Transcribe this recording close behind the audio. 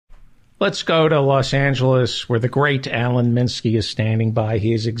Let's go to Los Angeles, where the great Alan Minsky is standing by.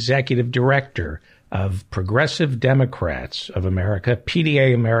 He is executive director of Progressive Democrats of America,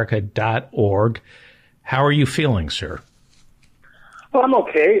 pdaamerica.org. How are you feeling, sir? Well, I'm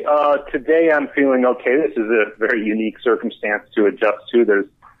okay. Today I'm feeling okay. This is a very unique circumstance to adjust to. There's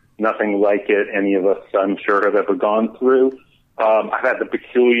nothing like it any of us, I'm sure, have ever gone through. I've had the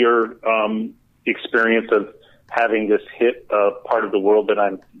peculiar experience of having this hit a part of the world that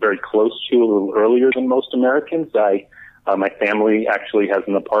I'm very close to a little earlier than most Americans. My family actually has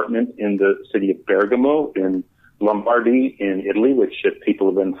an apartment in the city of Bergamo in Lombardy in Italy, which if people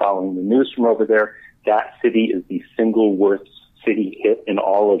have been following the news from over there, that city is the single worst city hit in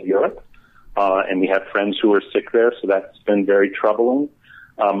all of Europe. And we have friends who are sick there, so that's been very troubling.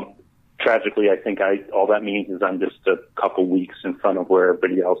 Tragically, I think all that means is I'm just a couple weeks in front of where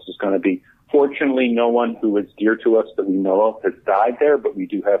everybody else is going to be. Fortunately, no one who is dear to us that we know of has died there, but we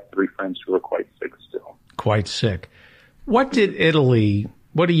do have 3 friends who are quite sick still. Quite sick. What do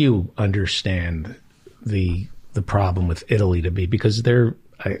you understand the problem with Italy to be? Because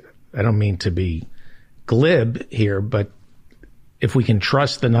I don't mean to be glib here, but if we can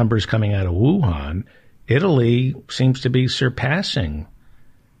trust the numbers coming out of Wuhan, Italy seems to be surpassing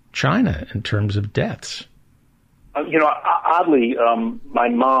China in terms of deaths. Oddly, my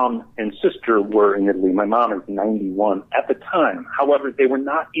mom and sister were in Italy. My mom is 91 at the time. However, they were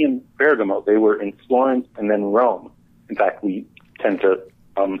not in Bergamo. They were in Florence and then Rome. In fact, we tend to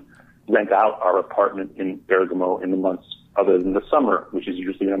rent out our apartment in Bergamo in the months other than the summer, which is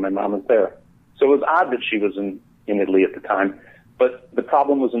usually when my mom is there. So it was odd that she was in Italy at the time. But the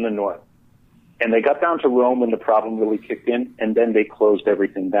problem was in the north. And they got down to Rome when the problem really kicked in, and then they closed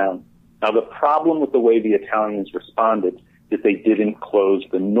everything down. Now, the problem with the way the Italians responded is they didn't close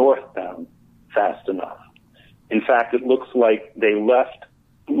the north down fast enough. In fact, it looks like they left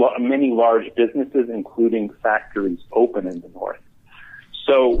many large businesses, including factories, open in the north.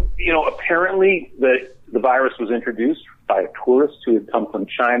 So, apparently the virus was introduced by a tourist who had come from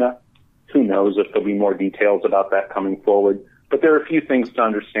China. Who knows if there'll be more details about that coming forward. But there are a few things to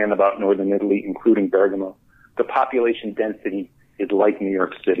understand about northern Italy, including Bergamo. The population density is like New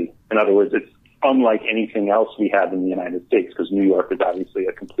York City. In other words, it's unlike anything else we have in the United States, because New York is obviously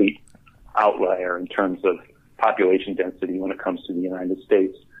a complete outlier in terms of population density when it comes to the United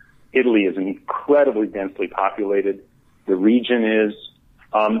States. Italy is incredibly densely populated. The region is.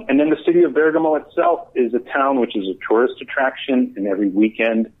 And then the city of Bergamo itself is a town which is a tourist attraction, and every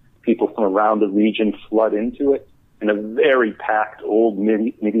weekend people from around the region flood into it. In a very packed old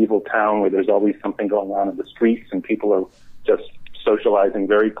medieval town where there's always something going on in the streets and people are just socializing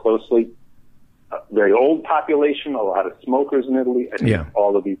very closely. Very old population, a lot of smokers in Italy, and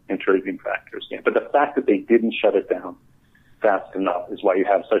all of these contributing factors. Yeah. But the fact that they didn't shut it down fast enough is why you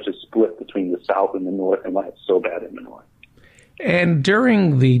have such a split between the South and the North, and why it's so bad in the North. And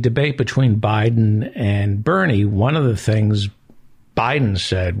during the debate between Biden and Bernie, one of the things Biden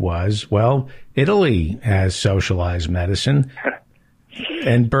said was, well, Italy has socialized medicine,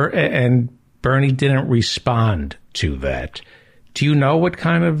 and Bernie didn't respond to that. Do you know what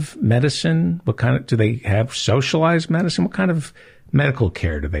kind of medicine, do they have socialized medicine? What kind of medical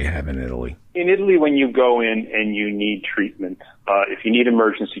care do they have in Italy? In Italy, when you go in and you need treatment, if you need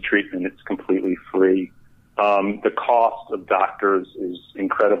emergency treatment, it's completely free. The cost of doctors is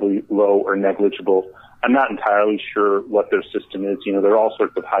incredibly low or negligible. I'm not entirely sure what their system is. There are all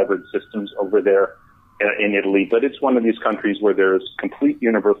sorts of hybrid systems over there in Italy, but it's one of these countries where there's complete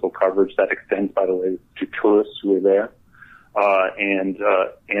universal coverage that extends, by the way, to tourists who are there. And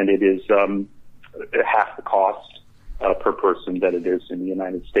it is half the cost per person that it is in the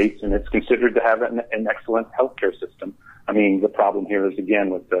United States, and it's considered to have an excellent healthcare system. I mean, the problem here is, again,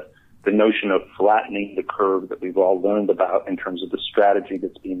 with the notion of flattening the curve that we've all learned about in terms of the strategy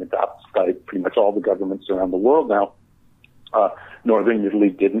that's being adopted by pretty much all the governments around the world now. Northern Italy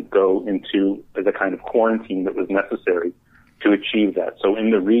didn't go into the kind of quarantine that was necessary to achieve that. So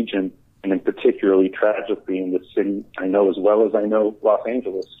in the region, and in particularly tragically in the city, I know as well as I know Los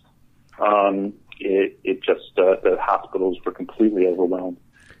Angeles, the hospitals were completely overwhelmed.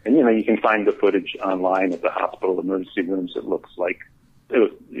 And, you can find the footage online of the hospital emergency rooms. It looks like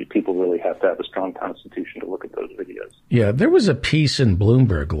people really have to have a strong constitution to look at those videos. Yeah, there was a piece in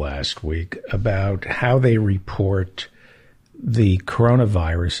Bloomberg last week about how they report the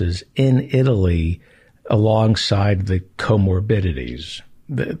coronaviruses in Italy alongside the comorbidities.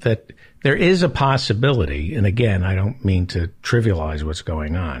 That there is a possibility, and again, I don't mean to trivialize what's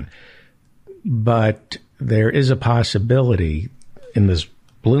going on, but there is a possibility in this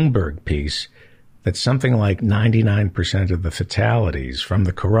Bloomberg piece that something like 99% of the fatalities from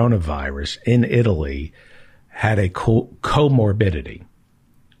the coronavirus in Italy had a comorbidity.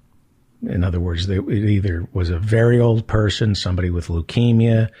 In other words, it either was a very old person, somebody with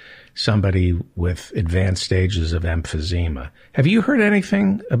leukemia, somebody with advanced stages of emphysema. Have you heard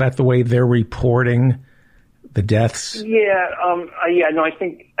anything about the way they're reporting the deaths? No, I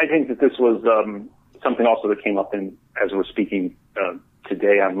think that this was something also that came up as we're speaking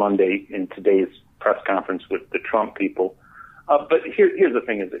today on Monday in today's press conference with the Trump people. But here's the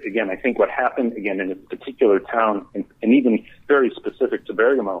thing: is again, I think what happened again in a particular town, and even very specific to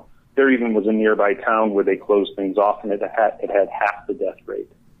Bergamo, there even was a nearby town where they closed things off, and it had half the death rate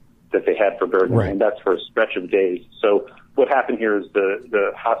that they had for Bergamo, right. And that's for a stretch of days. So what happened here is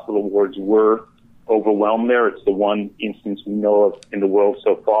the hospital wards were overwhelmed there. It's the one instance we know of in the world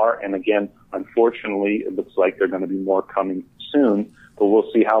so far. And again, unfortunately, it looks like there are going to be more coming soon, but we'll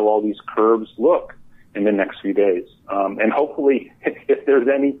see how all these curves look in the next few days. And hopefully, if there's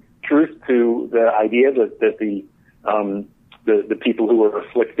any truth to the idea that the people who were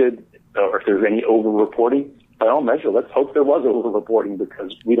afflicted, or if there's any over-reporting, by all measure, let's hope there was over-reporting,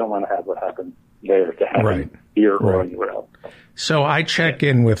 because we don't want to have what happened there to happen here or anywhere else. So I check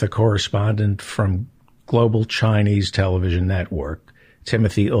in with a correspondent from Global Chinese Television Network,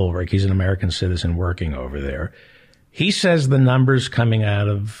 Timothy Ulrich. He's an American citizen working over there. He says the numbers coming out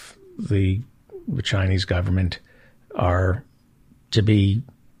of the Chinese government are to be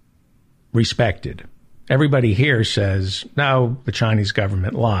respected. Everybody here says, no, the Chinese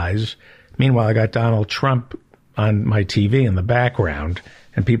government lies. Meanwhile, I got Donald Trump on my TV in the background,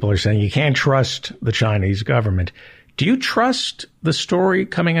 and people are saying you can't trust the Chinese government. Do you trust the story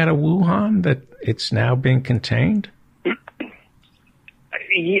coming out of Wuhan that it's now being contained?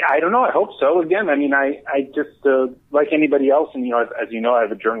 Yeah, I don't know. I hope so. Again, I mean, I just, like anybody else, and, you know, as you know, I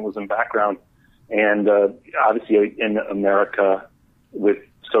have a journalism background, and obviously in America with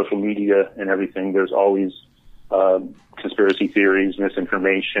social media and everything, there's always conspiracy theories,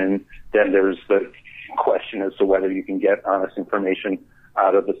 misinformation. Then there's the question as to whether you can get honest information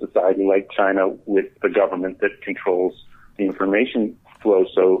out of a society like China with the government that controls the information flow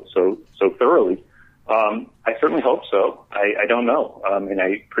so thoroughly. I certainly hope so. I don't know. And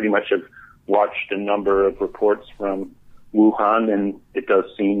I pretty much have watched a number of reports from Wuhan, and it does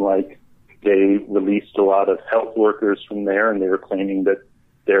seem like they released a lot of health workers from there, and they were claiming that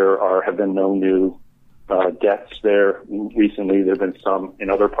there have been no new deaths there recently. There have been some in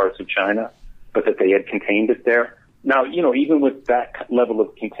other parts of China, but that they had contained it there. Now, you know, even with that level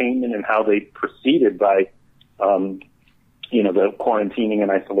of containment and how they proceeded by, you know, the quarantining and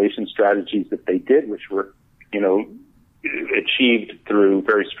isolation strategies that they did, which were, you know, achieved through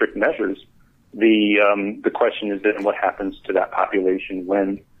very strict measures, the question is then what happens to that population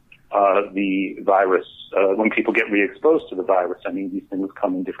when the virus, when people get re-exposed to the virus. I mean, these things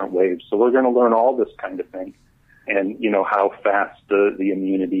come in different waves. So we're going to learn all this kind of thing. And, you know, how fast the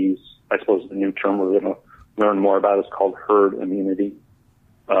immunities, I suppose the new term we're going to learn more about is called herd immunity.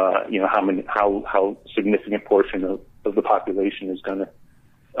 You know, how significant portion of the population is going to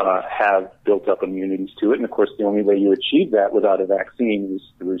have built up immunities to it. And of course, the only way you achieve that without a vaccine is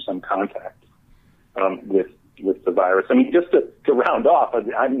through some contact with the virus. I mean, just to round off,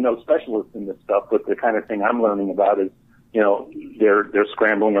 I'm no specialist in this stuff, but the kind of thing I'm learning about is, you know, they're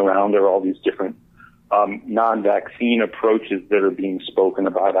scrambling around. There are all these different non-vaccine approaches that are being spoken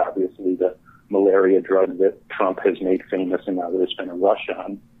about. Obviously, the malaria drug that Trump has made famous, and now there's been a rush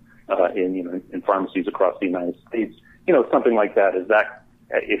on in pharmacies across the United States. You know, something like that is that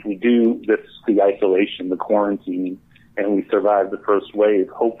if we do the isolation, the quarantine, and we survive the first wave,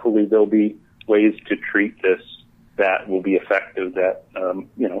 hopefully there'll be ways to treat this that will be effective, that,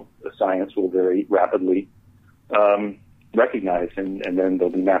 you know, the science will very rapidly recognize, and then they'll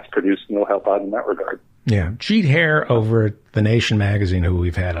be mass produced, and they'll help out in that regard. Yeah. Jeet Hare over at The Nation magazine, who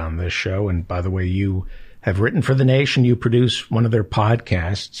we've had on this show, and by the way, you have written for The Nation. You produce one of their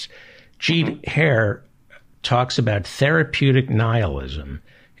podcasts. Jeet Hare talks about therapeutic nihilism.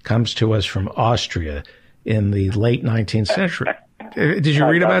 It comes to us from Austria in the late 19th century. Did you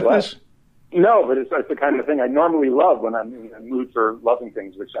read about this? No, but it's the kind of thing I normally love when I'm in a mood for loving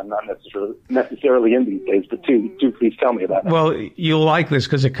things, which I'm not necessarily in these days. But do please tell me about it. Well, you'll like this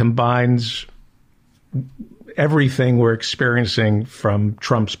because it combines everything we're experiencing from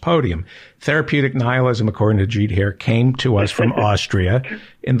Trump's podium. Therapeutic nihilism, according to Jeet Hare, came to us from Austria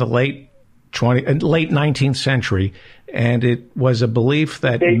in the late 19th century, and it was a belief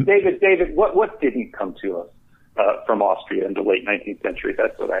that David, what didn't come to us from Austria in the late 19th century?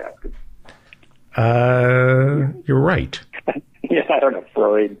 That's what I asked. You're right. Yeah, I don't know,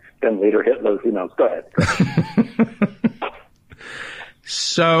 Freud, then later Hitler, who knows? Go ahead.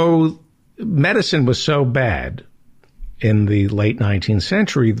 So medicine was so bad in the late 19th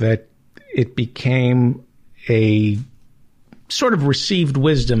century that it became a sort of received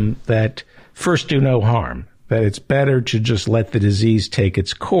wisdom that first do no harm, that it's better to just let the disease take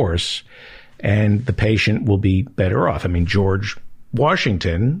its course and the patient will be better off. I mean, George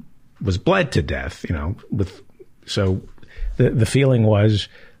Washington was bled to death, so the feeling was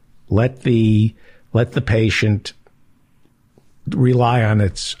let the patient rely on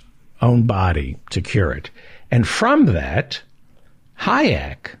its own body to cure it. And from that,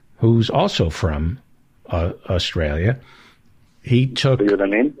 Hayek, who's also from Australia, he took... See what I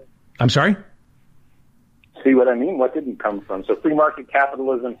mean? I'm sorry? See what I mean? What didn't come from? So free market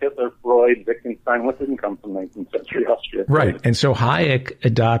capitalism, Hitler, Freud, Wittgenstein, what didn't come from 19th century Austria? Right. And so Hayek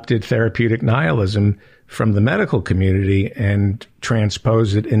adopted therapeutic nihilism from the medical community and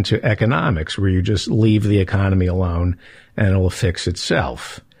transposed it into economics, where you just leave the economy alone and it'll fix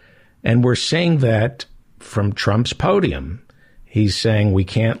itself. And we're seeing that from Trump's podium. He's saying we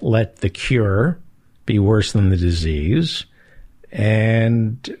can't let the cure be worse than the disease.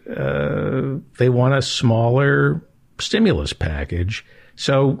 And they want a smaller stimulus package.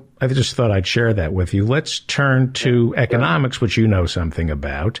 So I just thought I'd share that with you. Let's turn to economics, which you know something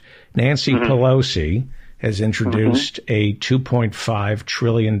about. Nancy Pelosi has introduced a $2.5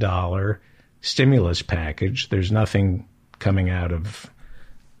 trillion stimulus package. There's nothing coming out of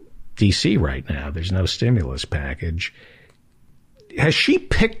D.C. right now. There's no stimulus package. Has she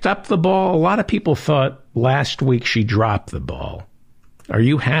picked up the ball? A lot of people thought last week she dropped the ball. Are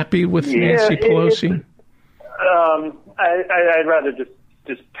you happy with Nancy Pelosi? I'd rather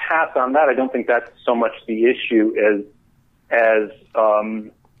just pass on that. I don't think that's so much the issue as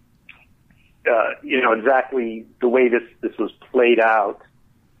exactly the way this was played out.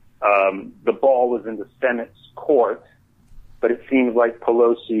 The ball was in the Senate's court, but it seems like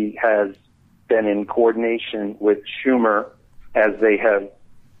Pelosi has been in coordination with Schumer as they have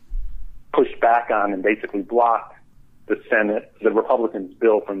pushed back on and basically blocked the Republicans'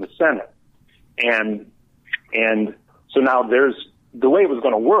 bill from the Senate. And so now the way it was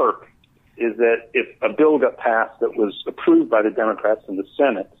going to work is that if a bill got passed that was approved by the Democrats in the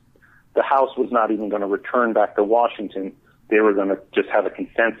Senate, the House was not even going to return back to Washington. They were going to just have a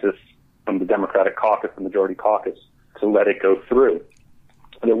consensus from the Democratic caucus, the majority caucus, to let it go through.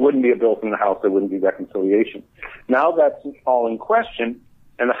 There wouldn't be a bill from the House. There wouldn't be reconciliation. Now that's all in question,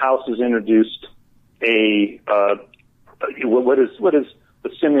 and the House has introduced what is the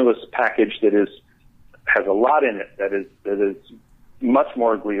stimulus package that has a lot in it that is much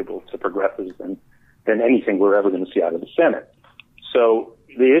more agreeable to progressives than anything we're ever going to see out of the Senate. So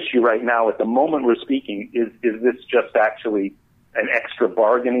the issue right now, at the moment we're speaking, is this just actually an extra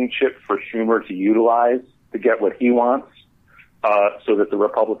bargaining chip for Schumer to utilize to get what he wants, so that the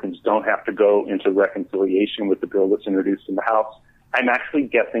Republicans don't have to go into reconciliation with the bill that's introduced in the House? I'm actually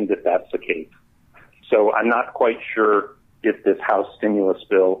guessing that that's the case. So I'm not quite sure if this House stimulus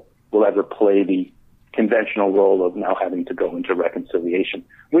bill will ever play the conventional role of now having to go into reconciliation,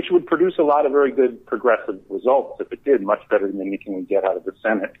 which would produce a lot of very good progressive results if it did, much better than anything we get out of the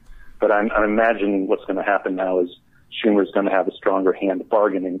Senate. But I'm imagining what's going to happen now is Schumer's going to have a stronger hand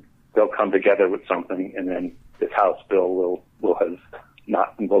bargaining. They'll come together with something, and then this House bill will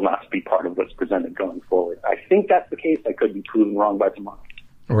not be part of what's presented going forward. I think that's the case. I could be proven wrong by tomorrow.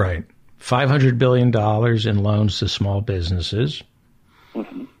 Right. $500 billion in loans to small businesses.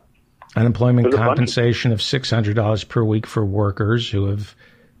 Mm-hmm. Unemployment compensation of $600 per week for workers who have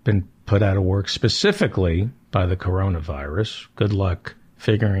been put out of work specifically by the coronavirus. Good luck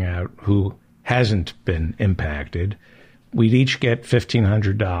figuring out who hasn't been impacted. We'd each get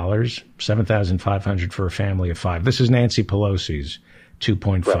 $1,500, $7,500 for a family of five. This is Nancy Pelosi's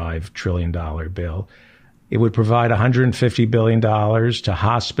 $2.5 trillion bill. It would provide $150 billion to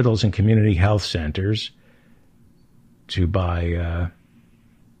hospitals and community health centers to buy,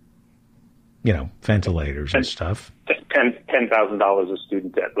 ventilators and stuff. $10,000 of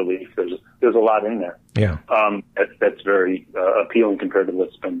student debt relief. There's a lot in there. Yeah. That's very appealing compared to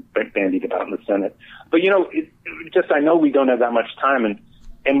what's been bandied about in the Senate. But, I know we don't have that much time.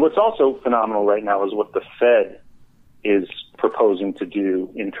 And what's also phenomenal right now is what the Fed is proposing to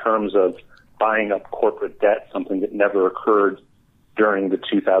do in terms of buying up corporate debt, something that never occurred during the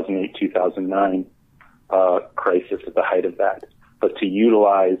 2008-2009 crisis at the height of that, but to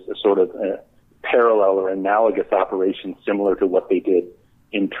utilize a sort of a parallel or analogous operation similar to what they did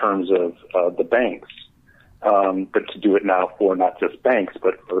in terms of the banks, but to do it now for not just banks,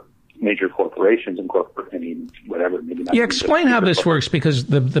 but for major corporations and whatever. Maybe not. Yeah, explain how this works, because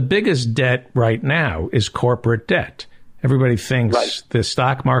the biggest debt right now is corporate debt. Everybody thinks the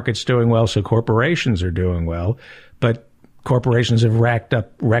stock market's doing well, so corporations are doing well, but corporations have racked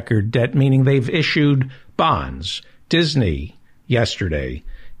up record debt, meaning they've issued bonds. Disney yesterday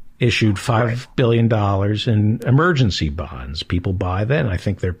issued $5 billion in emergency bonds. People buy that, and I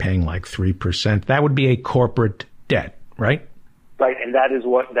think they're paying like 3%. That would be a corporate debt, right? Right, and that is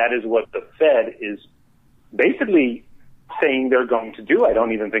what the Fed is basically saying they're going to do. I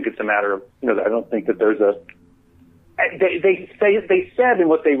don't even think it's a matter of, I don't think that there's a. They said in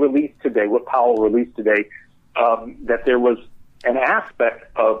what they released today, what Powell released today, that there was an aspect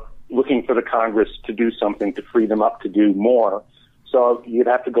of looking for the Congress to do something to free them up to do more. So you'd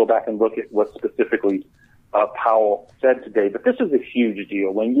have to go back and look at what specifically Powell said today. But this is a huge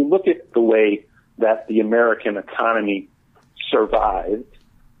deal. When you look at the way that the American economy survived,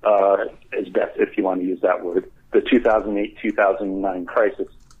 as best, if you want to use that word, the 2008-2009 crisis.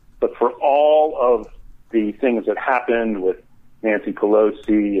 But for all of the things that happened with Nancy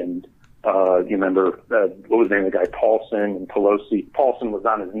Pelosi and you remember, what was the name of the guy, Paulson and Pelosi. Paulson was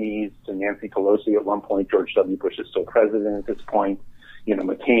on his knees to Nancy Pelosi at one point. George W. Bush is still president at this point.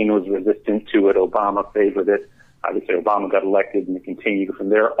 McCain was resistant to it. Obama favored it. Obviously, Obama got elected, and it continued from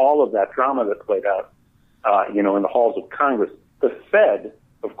there. All of that drama that played out, in the halls of Congress. The Fed,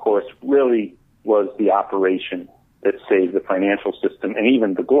 of course, really was the operation that saved the financial system and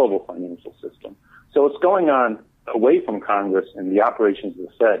even the global financial system. So what's going on away from Congress and the operations of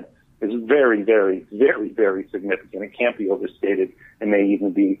the Fed is very, very, very, very significant. It can't be overstated, and may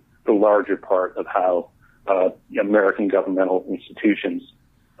even be the larger part of how American governmental institutions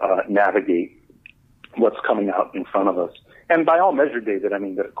navigate what's coming out in front of us. And by all measure, David,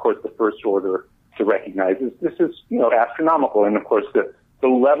 of course, the first order to recognize is this is, astronomical. And of course, the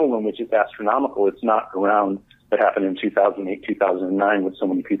level in which it's astronomical, it's not around what happened in 2008, 2009 with so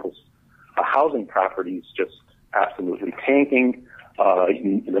many people's housing properties just absolutely tanking.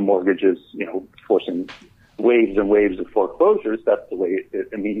 The mortgages, forcing waves and waves of foreclosures. That's the way it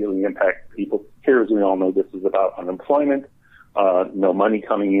immediately impacts people. Here, as we all know, this is about unemployment, no money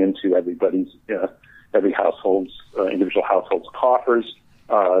coming into every household's, individual household's coffers,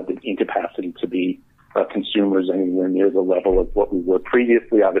 the incapacity to be consumers anywhere near the level of what we were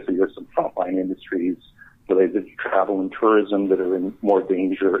previously. Obviously, there's some frontline industries related to travel and tourism that are in more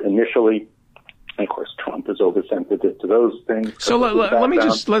danger initially. And of course, Trump is oversensitive to those things. So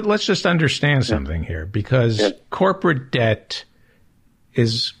let's just understand something here, because corporate debt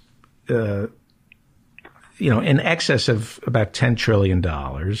is, in excess of about $10 trillion.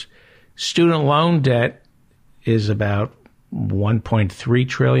 Student loan debt is about 1.3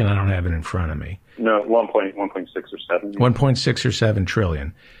 trillion. I don't have it in front of me. No, 1.6 or 7. 1.6 or 7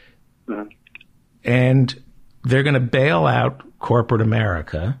 trillion. Mm-hmm. And they're going to bail out corporate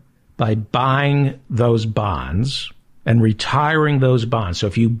America by buying those bonds and retiring those bonds. So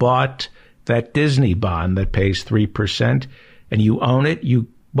if you bought that Disney bond that pays 3% and you own it,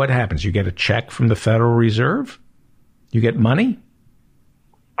 what happens? You get a check from the Federal Reserve? You get money?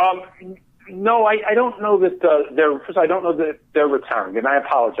 No, I don't know that I don't know that they're retiring, and I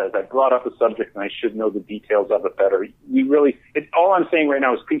apologize. I brought up a subject, and I should know the details of it better. All I'm saying right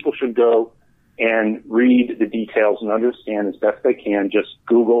now is people should go and read the details and understand as best they can. Just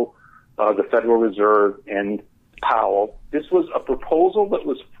Google the Federal Reserve and Powell. This was a proposal that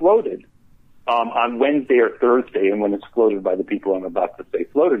was floated on Wednesday or Thursday, and when it's floated by the people I'm about to say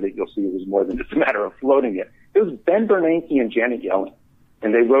floated it, you'll see it was more than just a matter of floating it. It was Ben Bernanke and Janet Yellen.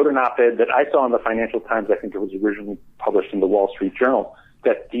 And they wrote an op-ed that I saw in the Financial Times. I think it was originally published in the Wall Street Journal,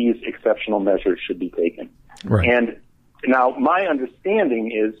 that these exceptional measures should be taken. Right. And now my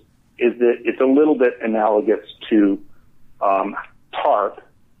understanding is that it's a little bit analogous to TARP,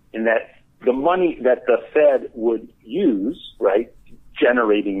 in that the money that the Fed would use, right,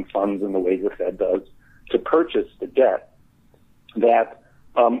 generating funds in the way the Fed does to purchase the debt, that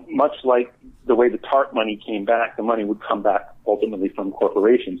much like the way the TARP money came back, the money would come back ultimately from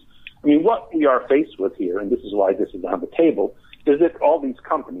corporations. What we are faced with here, and this is why this is on the table, is that all these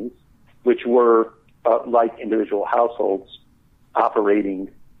companies, which were like individual households,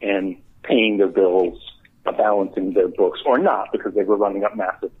 operating and paying their bills, balancing their books, or not, because they were running up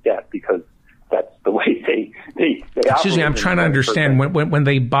massive debt, because that's the way they Excuse me, I'm trying to understand. When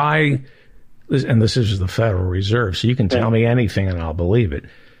they buy, and this is the Federal Reserve, so you can tell me anything and I'll believe it.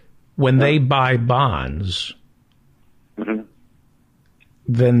 When they buy bonds,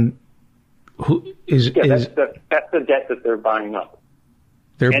 then who is... that's the debt that they're buying up.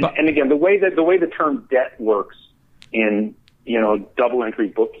 And again, the way the term debt works in double entry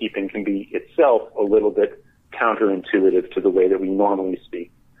bookkeeping can be itself a little bit counterintuitive to the way that we normally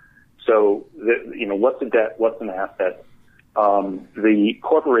speak. So, what's a debt? What's an asset? The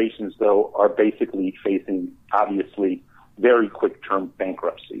corporations, though, are basically facing, obviously, very quick-term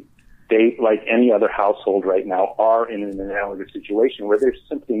bankruptcy. They, like any other household right now, are in an analogous situation where they're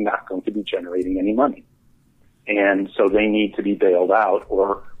simply not going to be generating any money. And so they need to be bailed out,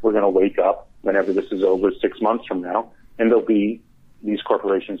 or we're going to wake up whenever this is over 6 months from now, and these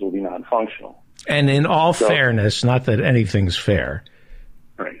corporations will be non-functional. And in all fairness, not that anything's fair,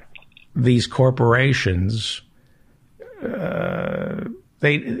 right? These corporations, the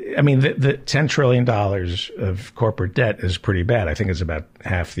 $10 trillion of corporate debt is pretty bad. I think it's about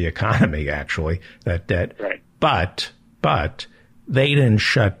half the economy, actually, that debt. Right. But they didn't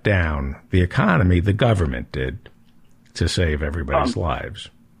shut down the economy. The government did, to save everybody's lives.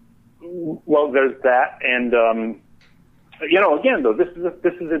 Well, there's that. And, again, though, this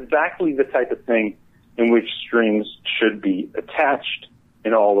is exactly the type of thing in which strings should be attached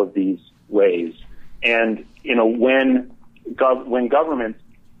in all of these ways. And, when governments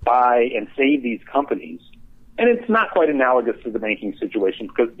buy and save these companies, and it's not quite analogous to the banking situation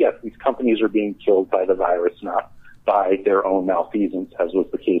because, yes, these companies are being killed by the virus, not by their own malfeasance, as was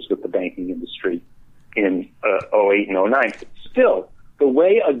the case with the banking industry in 08 and 09. Still, the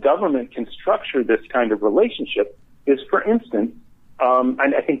way a government can structure this kind of relationship is, for instance,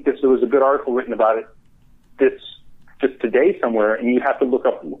 and I think there was a good article written about it just today somewhere, and you have to look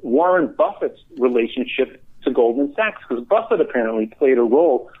up Warren Buffett's relationship to Goldman Sachs, because Buffett apparently played a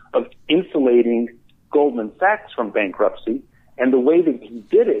role of insulating Goldman Sachs from bankruptcy, and the way that he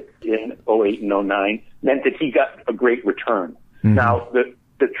did it in 08 and 09 meant that he got a great return. Mm-hmm. Now,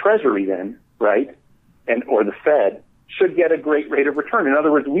 the Treasury then, right, or the Fed, should get a great rate of return. In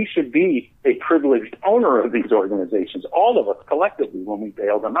other words, we should be a privileged owner of these organizations, all of us collectively, when we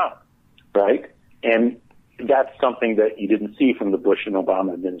bail them out, right? And that's something that you didn't see from the Bush and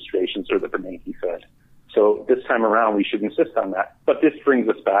Obama administrations or the Bernanke Fed. So this time around, we should insist on that. But this brings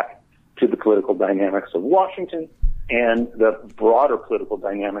us back to the political dynamics of Washington and the broader political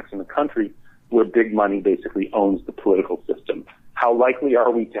dynamics in the country, where big money basically owns the political system. How likely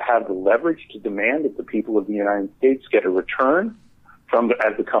are we to have the leverage to demand that the people of the United States get a return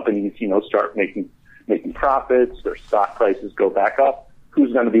as the companies, start making profits, their stock prices go back up?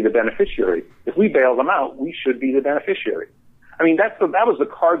 Who's going to be the beneficiary? If we bail them out, we should be the beneficiary. I mean, that was the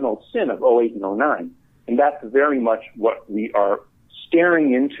cardinal sin of 08 and 09. And that's very much what we are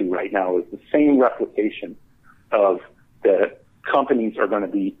staring into right now, is the same replication of the companies are going to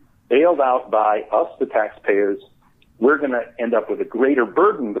be bailed out by us, the taxpayers. We're going to end up with a greater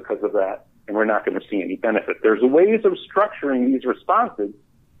burden because of that, and we're not going to see any benefit. There's ways of structuring these responses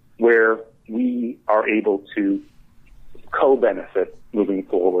where we are able to co-benefit moving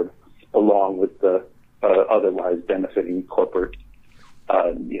forward, along with the otherwise benefiting corporate,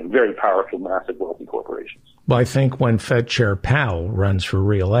 very powerful, massive, wealthy corporations. Well, I think when Fed Chair Powell runs for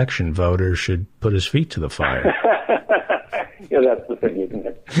re-election, voters should put his feet to the fire. Yeah, that's the thing, isn't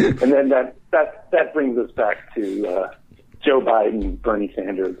it? And then that brings us back to Joe Biden, Bernie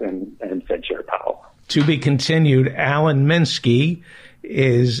Sanders, and Fed Chair Powell. To be continued. Alan Minsky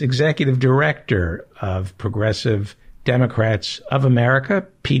is Executive Director of Progressive Democrats of America,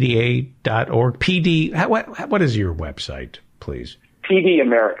 PDA.org. What is your website, please? PD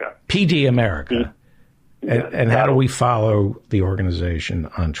America. PD America. And how do we follow the organization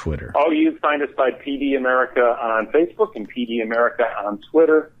on Twitter? Oh, you find us by PD America on Facebook and PD America on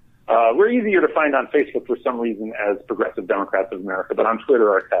Twitter. We're easier to find on Facebook for some reason as Progressive Democrats of America, but on Twitter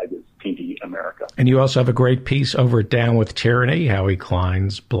our tag is PD America. And you also have a great piece over at Down with Tyranny, Howie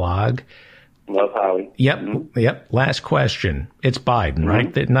Klein's blog. Love Howie. Yep, mm-hmm. Yep. Last question. It's Biden, mm-hmm.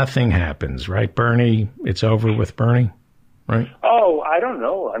 right? That nothing happens, right? Bernie, it's over with Bernie, right? Oh, I don't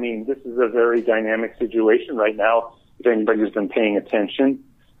know. I mean, this is a very dynamic situation right now. If anybody's been paying attention,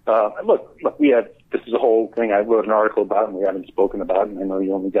 look, this is a whole thing I wrote an article about and we haven't spoken about, and I know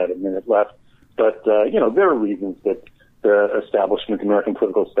you only got a minute left. But, there are reasons that the American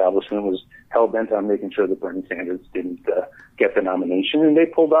political establishment was hell-bent on making sure that Bernie Sanders didn't get the nomination, and they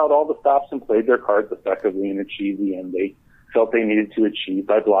pulled out all the stops and played their cards effectively and achieved the end they felt they needed to achieve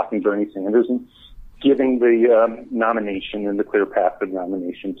by blocking Bernie Sanders and giving the nomination and the clear path to the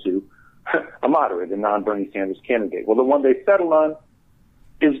nomination to a moderate, a non-Bernie Sanders candidate. Well, the one they settled on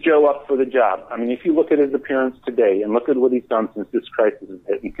is Joe up for the job. I mean, if you look at his appearance today and look at what he's done since this crisis has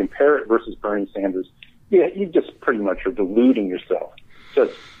hit and compare it versus Bernie Sanders, yeah, you just pretty much are deluding yourself,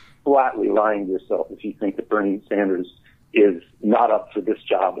 just flatly lying to yourself if you think that Bernie Sanders is not up for this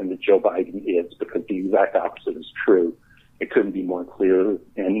job and that Joe Biden is, because the exact opposite is true. it couldn't be more clear.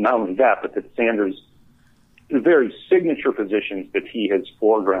 And not only that, but that Sanders, the very signature positions that he has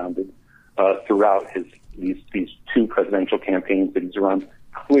foregrounded throughout these two presidential campaigns that he's run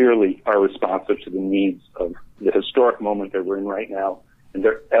clearly are responsive to the needs of the historic moment that we're in right now, and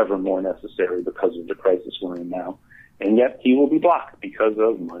they're ever more necessary because of the crisis we're in now. And yet he will be blocked because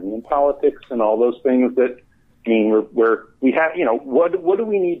of money in politics and all those things that, I mean, we have, what do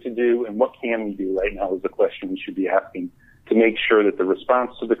we need to do and what can we do right now is the question we should be asking to make sure that the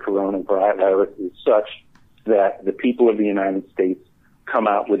response to the coronavirus is such that the people of the United States come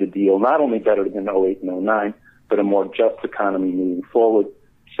out with a deal not only better than 08 and 09, but a more just economy moving forward.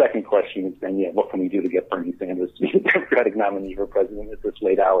 Second question is then, what can we do to get Bernie Sanders to be the Democratic nominee for president at this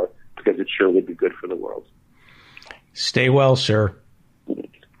late hour? Because it sure would be good for the world. Stay well, sir.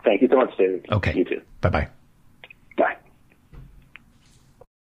 Thank you so much, David. Okay. You too. Bye-bye.